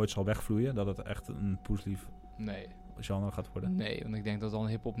hip-hop ooit zal wegvloeien? Dat het echt een poeslief Nee, genre gaat worden? nee, want ik denk dat dan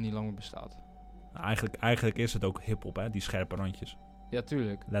hip-hop niet langer bestaat. Nou, eigenlijk is het ook hip-hop, hè? Die scherpe randjes. Ja,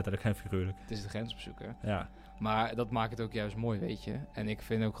 tuurlijk. Letterlijk en figuurlijk. Het is de grens opzoeken. Ja. Maar dat maakt het ook juist mooi, weet je. En ik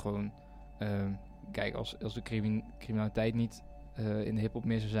vind ook gewoon... kijk, als de criminaliteit niet in de hiphop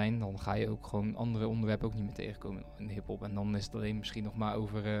meer zou zijn... dan ga je ook gewoon andere onderwerpen ook niet meer tegenkomen in de hiphop. En dan is het alleen misschien nog maar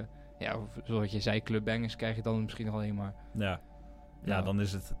over... zoals je zei, clubbangers krijg je dan misschien nog alleen maar... Ja, Nou, dan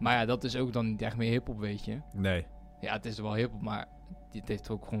is het... Maar ja, dat is ook dan niet echt meer hiphop, weet je. Nee. Ja, het is wel hiphop, maar het heeft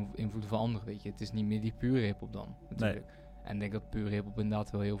ook gewoon invloed van anderen, weet je. Het is niet meer die pure hiphop dan, natuurlijk. En ik denk dat pure hiphop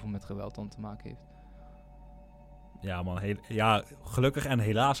inderdaad wel heel veel met geweld dan te maken heeft. Ja, man. Gelukkig en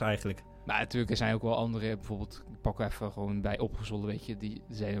helaas eigenlijk. Maar natuurlijk, er zijn ook wel andere, bijvoorbeeld, ik pak even gewoon bij Opgezwollen, weet je, die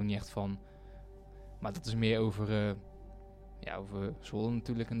zijn ook niet echt van. Maar dat is meer over Zwolle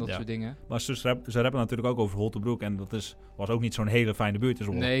natuurlijk en dat Ja. soort dingen. Maar ze rappen natuurlijk ook over Holtebroek. En dat was ook niet zo'n hele fijne buurt in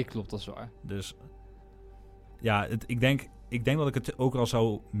Zwolle. Nee, klopt, dat is waar. Dus ja, ik denk dat ik het ook al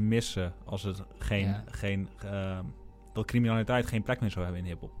zou missen als het dat criminaliteit geen plek meer zou hebben in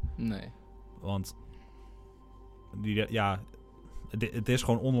hiphop. Nee. Want het is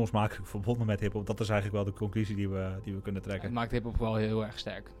gewoon onlosmakelijk verbonden met hiphop. Dat is eigenlijk wel de conclusie die we kunnen trekken. Het maakt hiphop wel heel erg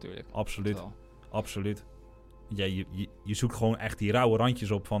sterk, natuurlijk. Absoluut, Wel. absoluut. Ja, je zoekt gewoon echt die rauwe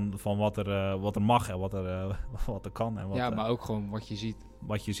randjes op van wat er mag en wat er kan. En Maar ook gewoon wat je ziet,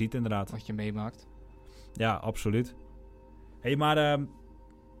 wat je ziet inderdaad. wat je meemaakt. Ja, absoluut. Hé, maar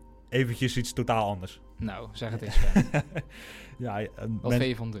eventjes iets totaal anders. Nou, zeg het eens, Sven. Ja, Wat vind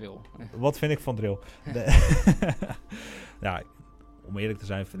je van drill? wat vind ik van drill? Ja, om eerlijk te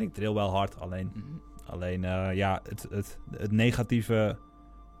zijn vind ik drill wel hard. Alleen het negatieve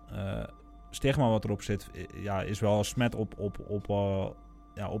stigma wat erop zit, is wel een smet op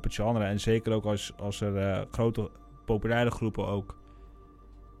het genre. En zeker ook als er grote populaire groepen ook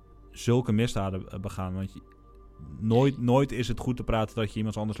zulke misdaden begaan. Want nooit is het goed te praten dat je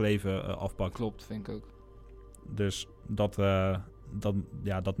iemands anders leven afpakt. Klopt, vind ik ook. Dus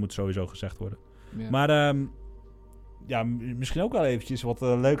dat moet sowieso gezegd worden. Ja. Maar misschien ook wel eventjes wat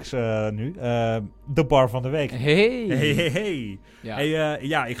leuks nu. De bar van de week. Hey! Hey. Ja.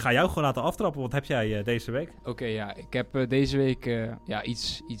 Hey, ik ga jou gewoon laten aftrappen. Wat heb jij deze week? Oké, ik heb deze week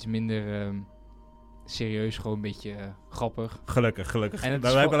iets minder serieus, gewoon een beetje grappig. Gelukkig. En het Dat is heb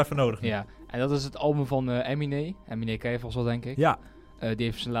ik van- wel even nodig. Ja, en dat is het album van Eminem. Eminem ken je vast wel, denk ik. Ja. Die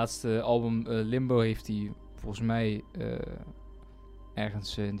heeft zijn laatste album Limbo, heeft hij volgens mij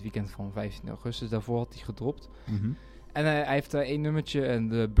ergens in het weekend van 15 augustus daarvoor had hij gedropt. Mhm. En hij heeft daar één nummertje, en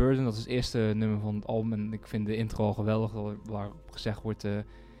The Burden, dat is het eerste nummer van het album. En ik vind de intro al geweldig, waarop gezegd wordt...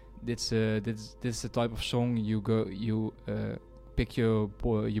 Dit is the type of song you pick your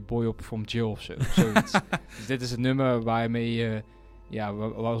boy up from jail of zo. Zoiets. Dus dit is het nummer waarmee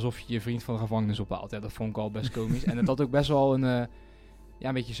alsof je je vriend van de gevangenis ophaalt. Ja, dat vond ik al best komisch. En het had ook best wel een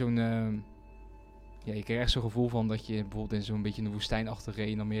beetje zo'n... je kreeg echt zo'n gevoel van dat je bijvoorbeeld in zo'n beetje een woestijnachtig reed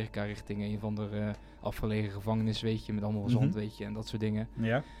in Amerika richting een van de afgelegen gevangenis, weet je, met allemaal zand, weet je, en dat soort dingen.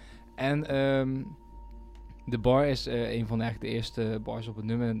 Ja. En de bar is een van de eerste bars op het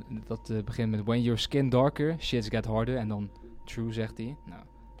nummer. Dat begint met When your skin darker, shits get harder. En dan true, zegt hij. Nou,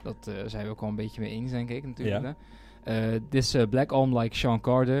 dat zijn we ook wel een beetje mee eens, denk ik, natuurlijk. Ja. This Black Alm like Sean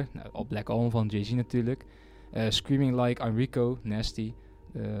Carter. Nou, Black Alm van Jay-Z natuurlijk. Screaming like I'm Rico, Nasty.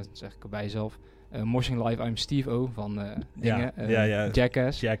 Dat zeg ik erbij zelf. Moshing like I'm Steve O van dingen.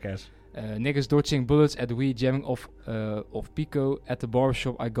 Jackass. Niggas dodging bullets at we jamming of Pico. At the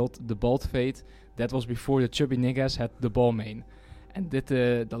barbershop I got the bald fade. That was before the chubby niggas had the ball main. En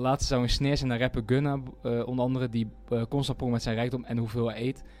de laatste zou een snare zijn naar rapper Gunna, onder andere, die constant pronkt met zijn rijkdom en hoeveel hij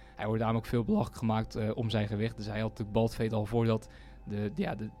eet. Hij wordt daarom ook veel belachelijk gemaakt om zijn gewicht. Dus hij had de bald fade al voordat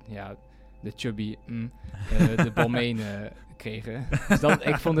de chubby de ball main kregen. Dus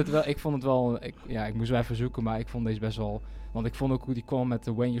ik vond het wel, ik moest wel even zoeken, maar ik vond deze best wel... Want ik vond ook hoe die kwam met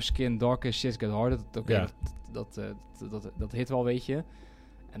When your skin darker, shit get harder. Dat hit wel, weet je.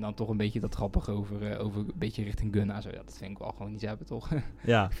 En dan toch een beetje dat grappig over een beetje richting Gunna. Zo, ja, dat vind ik wel gewoon niet hebben, toch?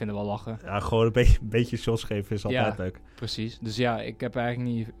 Ja. Ik vind het wel lachen. Ja, gewoon een beetje shots geven is altijd leuk. Precies. Dus ja, ik heb eigenlijk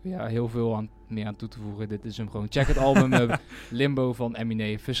niet heel veel meer aan toe te voegen. Dit is hem gewoon. Check het album Limbo van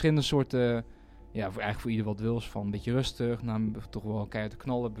Eminem. Verschillende soorten, eigenlijk voor ieder wat wils. Van een beetje rustig, naar toch wel keihard te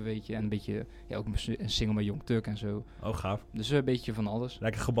knallen, weet je. En een beetje, ook een single met Young Thug en zo. Oh, gaaf. Dus een beetje van alles.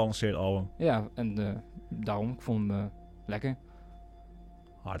 Lekker gebalanceerd album. Ja, en daarom, ik vond hem lekker.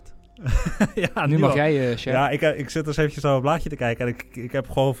 Hard. Ja, nu mag jij, Chef. Ja, ik zit dus eventjes naar mijn blaadje te kijken. En ik heb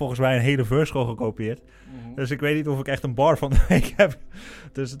gewoon volgens mij een hele verse gewoon gekopieerd. Mm-hmm. Dus ik weet niet of ik echt een bar van de week heb.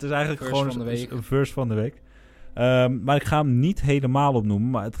 Dus het is eigenlijk gewoon een verse van de week. Maar ik ga hem niet helemaal opnoemen.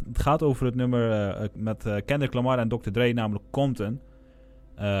 Maar het gaat over het nummer met Kendrick Lamar en Dr. Dre, namelijk Compton.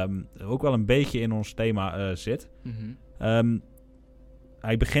 Ook wel een beetje in ons thema zit. Mm-hmm.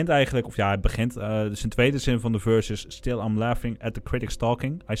 Hij begint eigenlijk, zijn tweede zin van de verse is: Still I'm laughing at the critics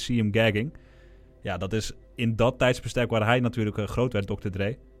talking, I see him gagging. Ja, dat is in dat tijdsbestek waar hij natuurlijk groot werd, Dr.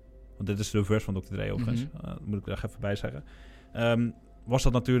 Dre. Want dit is de verse van Dr. Dre overigens, moet ik er even bij zeggen. Was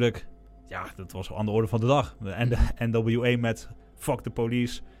dat natuurlijk, dat was aan de orde van de dag. En de NWA met Fuck the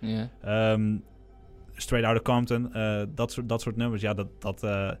Police, Straight Outta Compton, dat soort nummers. Ja,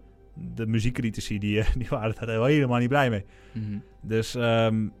 de muziekcritici die waren daar helemaal niet blij mee. Mm-hmm. Dus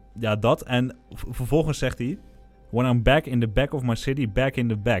dat. En vervolgens zegt hij: When I'm back in the back of my city, back in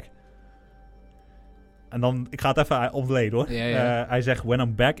the back. En dan, ik ga het even ontleden hoor. Ja. Hij zegt: When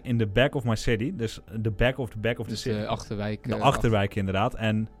I'm back in the back of my city. Dus the back of the city. De achterwijk. De achterwijk inderdaad.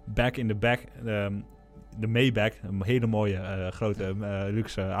 En back in the back, de Maybach, een hele mooie grote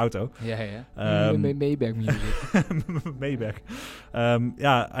luxe auto. Ja. Maybach music. Maybach.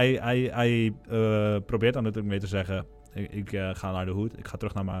 Hij probeert dan natuurlijk mee te zeggen: ik ga naar de hood, ik ga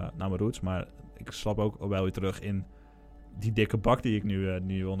terug naar mijn roots, maar ik slap ook wel weer terug in die dikke bak die ik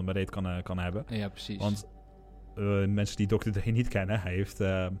nu onder mijn reet kan hebben. Ja, precies. Want mensen die Dr. Dre niet kennen, hij heeft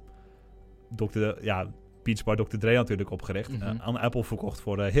Beats by Dr. Dre natuurlijk opgericht. Mm-hmm. Aan Apple verkocht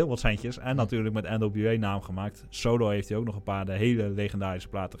voor heel wat centjes. En natuurlijk met NWA naam gemaakt. Solo heeft hij ook nog een paar hele legendarische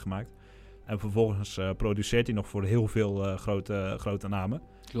platen gemaakt. En vervolgens produceert hij nog voor heel veel grote namen.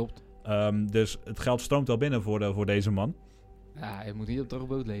 Klopt. Dus het geld stroomt wel binnen voor deze man. Ja, hij moet niet op de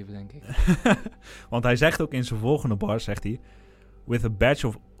boot leven, denk ik. Want hij zegt ook in zijn volgende bar, zegt hij: With a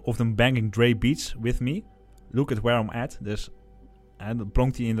badge of them banging Dre beats with me. Look at where I'm at. Dus en dan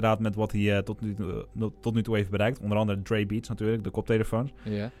pronkt hij inderdaad met wat hij tot nu toe heeft bereikt. Onder andere Dre Beats natuurlijk, de koptelefoons.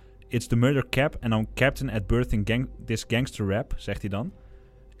 Yeah. It's the murder cap and I'm captain at birthing this gangster rap, zegt hij dan.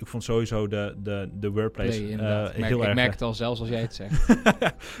 Ik vond sowieso de wordplays heel erg. Ik merk het al zelfs als jij het zegt.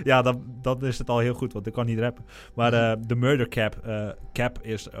 Ja, dan is het al heel goed, want ik kan niet rappen. Maar de murder cap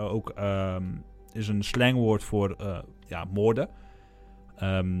is ook is een slangwoord voor moorden.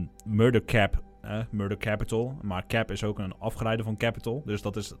 Murder cap, murder capital. Maar cap is ook een afgeleide van capital. Dus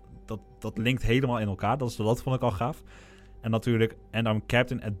dat linkt helemaal in elkaar. Dat vond ik al gaaf. En natuurlijk, and I'm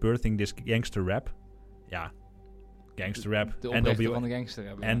captain at birthing this gangster rap. Ja, gangster rap. De oprichter van de gangster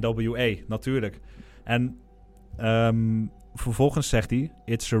rap. Ja. NWA, natuurlijk. En vervolgens zegt hij: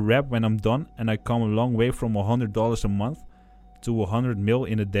 It's a rap when I'm done and I come a long way from $100 a month to 100 mil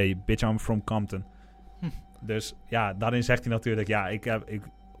in a day. Bitch, I'm from Compton. Dus ja, daarin zegt hij natuurlijk: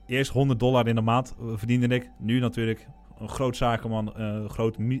 eerst $100 in de maand verdiende ik. Nu natuurlijk een groot zakenman,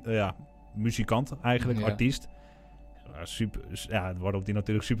 groot muzikant eigenlijk, artiest. Waarop hij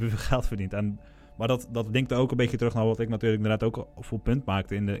natuurlijk super veel geld verdient. Maar dat linkt ook een beetje terug naar wat ik natuurlijk inderdaad ook voor punt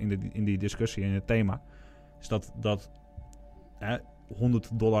maakte in die discussie, in het thema. Is dat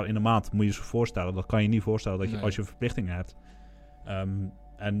 $100 in de maand, moet je je voorstellen. Dat kan je niet voorstellen dat je als je verplichtingen hebt.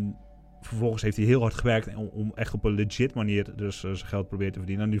 En vervolgens heeft hij heel hard gewerkt om echt op een legit manier dus zijn geld proberen te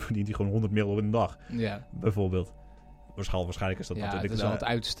verdienen. En nu verdient hij gewoon 100 mil op een dag. Ja. Bijvoorbeeld. Waarschijnlijk is dat natuurlijk... het is wel het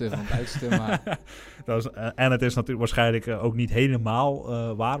uiterste van het uiterste, maar... en het is natuurlijk waarschijnlijk ook niet helemaal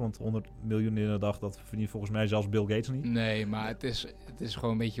waar, want 100 miljoen in een dag, dat verdient volgens mij zelfs Bill Gates niet. Nee, maar het is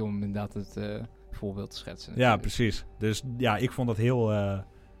gewoon een beetje om inderdaad het voorbeeld te schetsen. Natuurlijk. Ja, precies. Dus ja, ik vond dat heel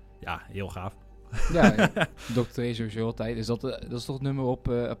gaaf. Ja, Dr. Dre sowieso altijd. Dat is toch het nummer op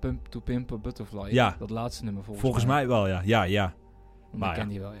Pump to Pimp a Butterfly? Ja. Dat laatste nummer volgens mij wel, ja. Ja. Maar ken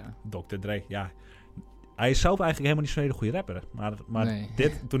die wel, ja. Dr. Dre, ja. Hij is zelf eigenlijk helemaal niet zo'n hele goede rapper. Maar nee.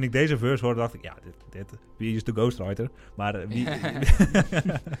 Toen ik deze verse hoorde, dacht ik... Wie is de ghostwriter? Maar wie...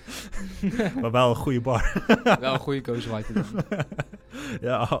 maar wel een goede bar. Wel een goede ghostwriter dan.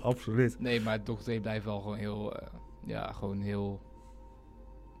 Ja, absoluut. Nee, maar Dr. blijft wel gewoon heel... gewoon heel...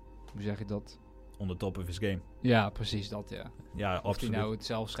 Hoe zeg je dat? on the top of his game. Ja, precies dat, ja. Ja, Of hij absoluut. nou het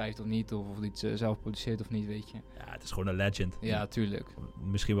zelf schrijft of niet, of hij het zelf produceert of niet, weet je. Ja, het is gewoon een legend. Ja, tuurlijk.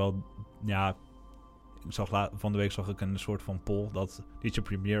 Misschien wel, ja... Van de week zag ik een soort van poll dat DJ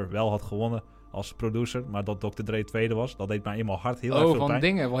Premier wel had gewonnen als producer, maar dat Dr. Dre tweede was. Dat deed mij eenmaal hard heel erg veel van pijn.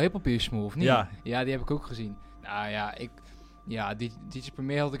 dingen, wel Hip-Hop Smooth, of niet? Ja. Ja, die heb ik ook gezien. Nou ja, DJ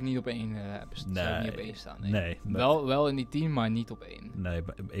Premier had ik niet op één, zou ik niet op één staan. Nee. Wel in die team, maar niet op één. Nee,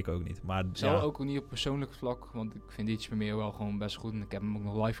 ik ook niet. Maar Ook niet op persoonlijk vlak, want ik vind DJ Premier wel gewoon best goed en ik heb hem ook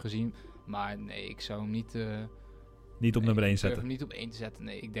nog live gezien. Maar nee, ik zou hem niet... niet op nummer 1 zetten. zetten. Hem niet op 1 te zetten,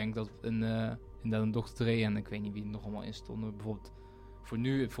 nee. Ik denk dat inderdaad een Dr. Dre en ik weet niet wie er nog allemaal in stonden. Bijvoorbeeld, voor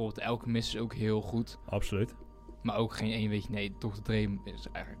nu, bijvoorbeeld elke miss is ook heel goed. Absoluut. Maar ook geen 1, weet je, nee, Dr. Dre is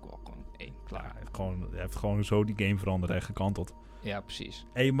eigenlijk wel gewoon 1, klaar. Ja, hij heeft gewoon zo die game veranderd en gekanteld. Ja, precies.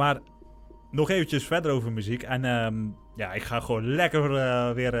 Hey, maar nog eventjes verder over muziek. En ik ga gewoon lekker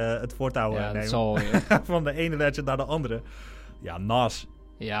weer het voortouw nemen. Dat zal weer. Van de ene legend naar de andere. Ja, Nas.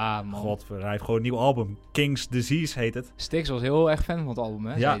 Ja, man. Godver, hij heeft gewoon een nieuw album. King's Disease heet het. Styx was heel erg fan van het album,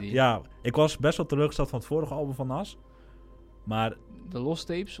 hè? Ja, ik was best wel teleurgesteld van het vorige album van Nas. Maar... De Lost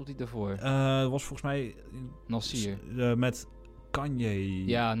Tapes, of die daarvoor? Was volgens mij... Nasir. Met Kanye.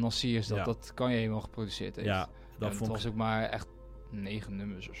 Ja, Nasir is dat. Ja. Dat Kanye helemaal geproduceerd heeft. Ja, dat vond was ook maar echt 9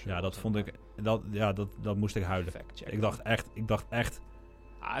 nummers of zo. Ja, dat vond ik... Dat moest ik huilen. Ik dacht echt...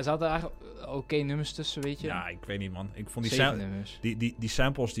 Er zaten eigenlijk oké nummers tussen, weet je. Ja, ik weet niet, man. Ik vond die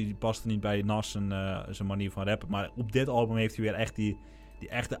samples die pasten niet bij Nas zijn manier van rappen. Maar op dit album heeft hij weer echt die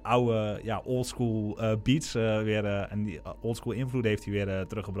echte oude, oldschool beats weer... en die oldschool invloed heeft hij weer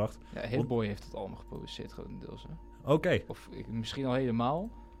teruggebracht. Ja, Hitboy heeft het allemaal geproduceerd, grotendeels. Oké. Of misschien al helemaal.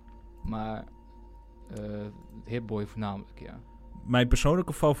 Maar Hitboy voornamelijk, ja. Mijn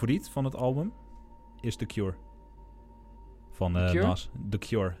persoonlijke favoriet van het album is The Cure. Van Nas. The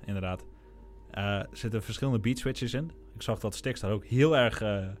Cure, inderdaad. Er zitten verschillende beat switches in. Ik zag dat Styx daar ook heel erg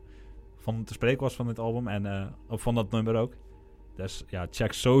van te spreken was van dit album. En van dat nummer ook. Dus ja,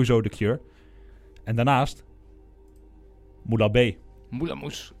 check sowieso The Cure. En daarnaast... Moula B. Moula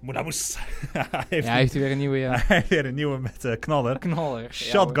Moes. Hij heeft weer een nieuwe, ja. Hij heeft weer een nieuwe met knaller.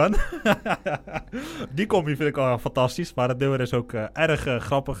 Shotgun. Die combi vind ik al fantastisch. Maar het nummer is ook erg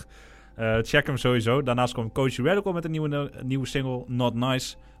grappig. Check hem sowieso. Daarnaast komt Coach Radical met een nieuwe single, Not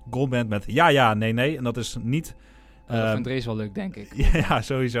Nice. Goldband met Ja, Nee. En dat is niet... dat vindt Drees wel leuk, denk ik. Ja,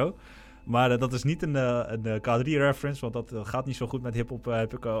 sowieso. Maar dat is niet een K3-reference, want dat gaat niet zo goed met hiphop,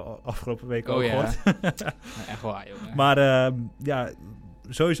 heb ik afgelopen week ook gehoord. Echt waar, jongen. Maar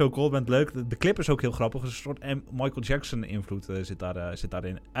sowieso Goldband leuk. De clip is ook heel grappig. Een soort Michael Jackson-invloed zit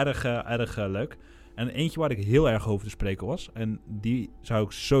daarin. Erg leuk. En eentje waar ik heel erg over te spreken was. En die zou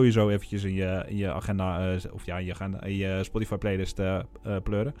ik sowieso eventjes in je agenda... in je Spotify playlist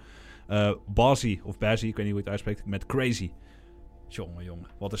pleuren. Bazzy, ik weet niet hoe je het uitspreekt, met Crazy. Jongen.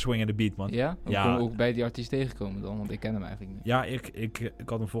 Wat een swing in de beat, man. Ja? Ja. Ook bij die artiest tegenkomen dan? Want ik ken hem eigenlijk niet. Ja, ik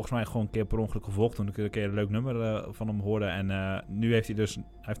had hem volgens mij gewoon een keer per ongeluk gevolgd toen ik een keer een leuk nummer van hem hoorde. En nu heeft hij dus... Hij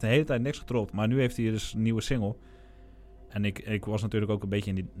heeft de hele tijd niks gedropt, maar nu heeft hij dus een nieuwe single. En ik was natuurlijk ook een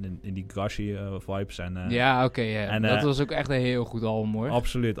beetje in die Gashi vibes. Ja, oké. En dat was ook echt een heel goed album, hoor.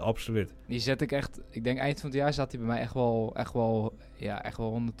 Absoluut. Die zet ik echt... Ik denk eind van het jaar staat hij bij mij echt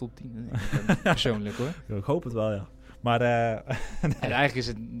wel in de top 10. Persoonlijk, hoor. Ja, ik hoop het wel, ja. Maar... nee. En eigenlijk is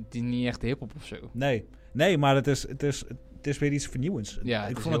het niet echt hiphop of zo. Nee, maar het is weer iets vernieuwends. Ja,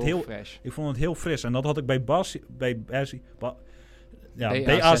 ik vond het heel fresh. Ik vond het heel fris. En dat had ik bij Bazzy...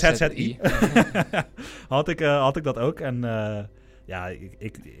 B-A-Z-Z-I. had ik dat ook. En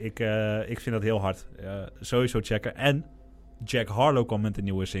ik vind dat heel hard. Sowieso checken. En Jack Harlow kwam met een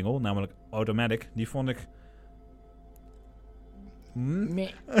nieuwe single, namelijk Automatic. Die vond ik...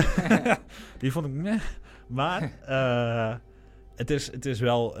 Die vond ik... Maar het is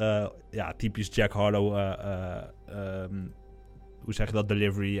wel typisch Jack Harlow... hoe zeg je dat?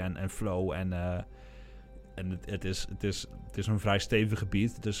 Delivery en flow en het is een vrij stevige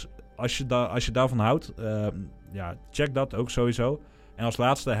beat. Dus als je daarvan houdt, check dat ook sowieso. En als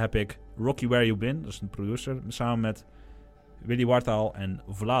laatste heb ik Rocky Where You Been. Dat is een producer. Samen met Willy Wartaal en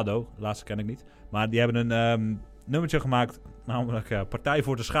Vlado. De laatste ken ik niet. Maar die hebben een nummertje gemaakt. Namelijk Partij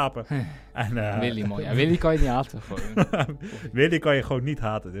voor de Schapen. En, Willy, man. Ja, Willy kan je niet haten. Willy kan je gewoon niet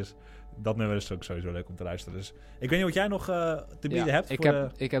haten. Dus dat nummer is ook sowieso leuk om te luisteren. Dus ik weet niet wat jij nog te bieden hebt.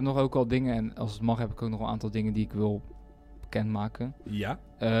 Ik heb nog ook al dingen. En als het mag heb ik ook nog een aantal dingen die ik wil bekendmaken. Ja.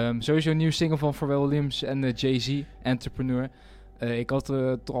 Sowieso een nieuwe single van Pharrell Williams en Jay-Z, Entrepreneur. Ik had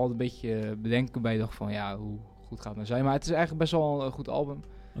er toch al een beetje bedenken bij. Dacht van hoe goed gaat het nou zijn. Maar het is eigenlijk best wel een goed album.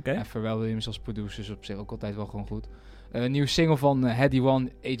 Okay. En Pharrell Williams als producer is op zich ook altijd wel gewoon goed. Nieuwe single van Heady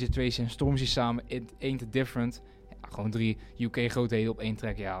One, AJ Tracey en Stormzy samen. It Ain't Different. Ja, gewoon 3 UK-grootheden op 1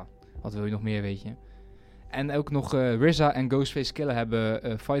 track. Ja, wat wil je nog meer, weet je. En ook nog RZA en Ghostface Killah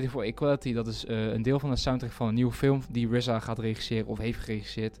hebben Fighting for Equality. Dat is een deel van de soundtrack van een nieuwe film die RZA gaat regisseren of heeft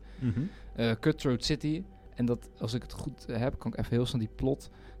geregisseerd. Cutthroat City. En dat, als ik het goed heb, kan ik even heel snel die plot.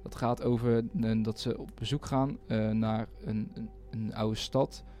 Dat gaat over dat ze op bezoek gaan naar een oude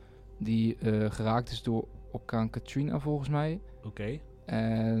stad die geraakt is door orkaan Katrina, volgens mij. Oké.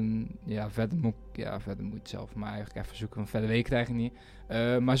 En ja, verder moet je het zelf maar eigenlijk even zoeken. Want verder weet ik het eigenlijk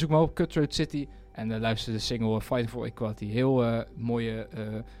niet. Maar zoek maar op Cutthroat City en luister de single Fighting for Equality. Heel mooie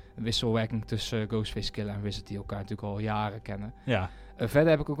wisselwerking tussen Ghostface Killah en RZA, die elkaar natuurlijk al jaren kennen. Ja. Verder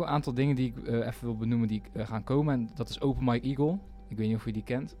heb ik ook een aantal dingen die ik even wil benoemen die gaan komen. En dat is Open Mike Eagle. Ik weet niet of je die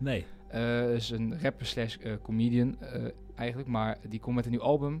kent. Nee. Is een rapper slash comedian eigenlijk. Maar die komt met een nieuw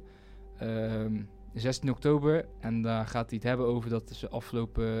album. 16 oktober. En daar gaat hij het hebben over dat ze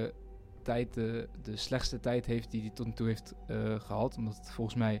afgelopen tijd de slechtste tijd heeft die hij tot nu toe heeft gehad. Omdat het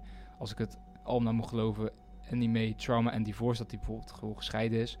volgens mij, als ik het album nou moet geloven, Anime, Trauma en Divorce, dat hij bijvoorbeeld gewoon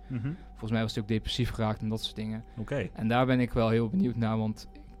gescheiden is. Volgens mij was hij ook depressief geraakt en dat soort dingen. Oké. En daar ben ik wel heel benieuwd naar, want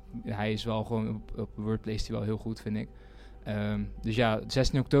hij is wel gewoon op Wordplay is hij wel heel goed, vind ik. Dus ja,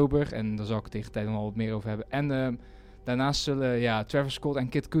 16 oktober en daar zal ik het tegen de tijd nog wel wat meer over hebben. En daarnaast zullen Travis Scott en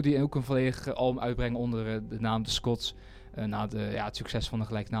Kid Cudi ook een volledig album uitbrengen onder de naam The Scotts. Na het succes van de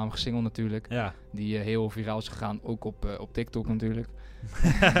gelijknamige single natuurlijk. Ja. Die heel viraal is gegaan, ook op TikTok natuurlijk.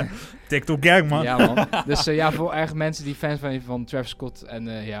 TikTok gang, man. Ja, man. Dus voor eigen mensen die fans van Travis Scott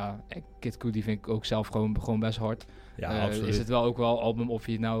en Kid Cudi vind ik ook zelf gewoon best hard. Ja, absoluut. Is het wel ook wel album of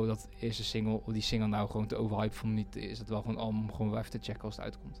je nou dat eerste single of die single nou gewoon te overhyped vond niet, is het wel gewoon album gewoon even te checken als het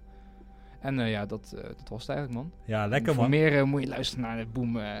uitkomt. En dat was het eigenlijk, man. Ja, lekker, Voor man. meer moet je luisteren naar de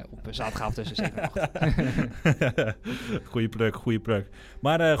Boom op zaterdagavond tussen 7 en 8. Goeie pluk.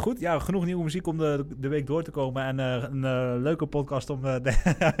 Maar goed, ja, genoeg nieuwe muziek om de week door te komen. En een leuke podcast om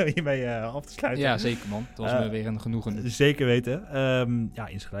hiermee af te sluiten. Ja, zeker, man. Het was me weer een genoegen. Zeker weten.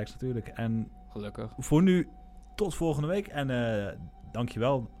 Insgelijks natuurlijk. En gelukkig. Voor nu, tot volgende week. En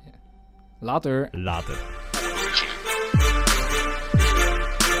dankjewel. Ja. Later. Later.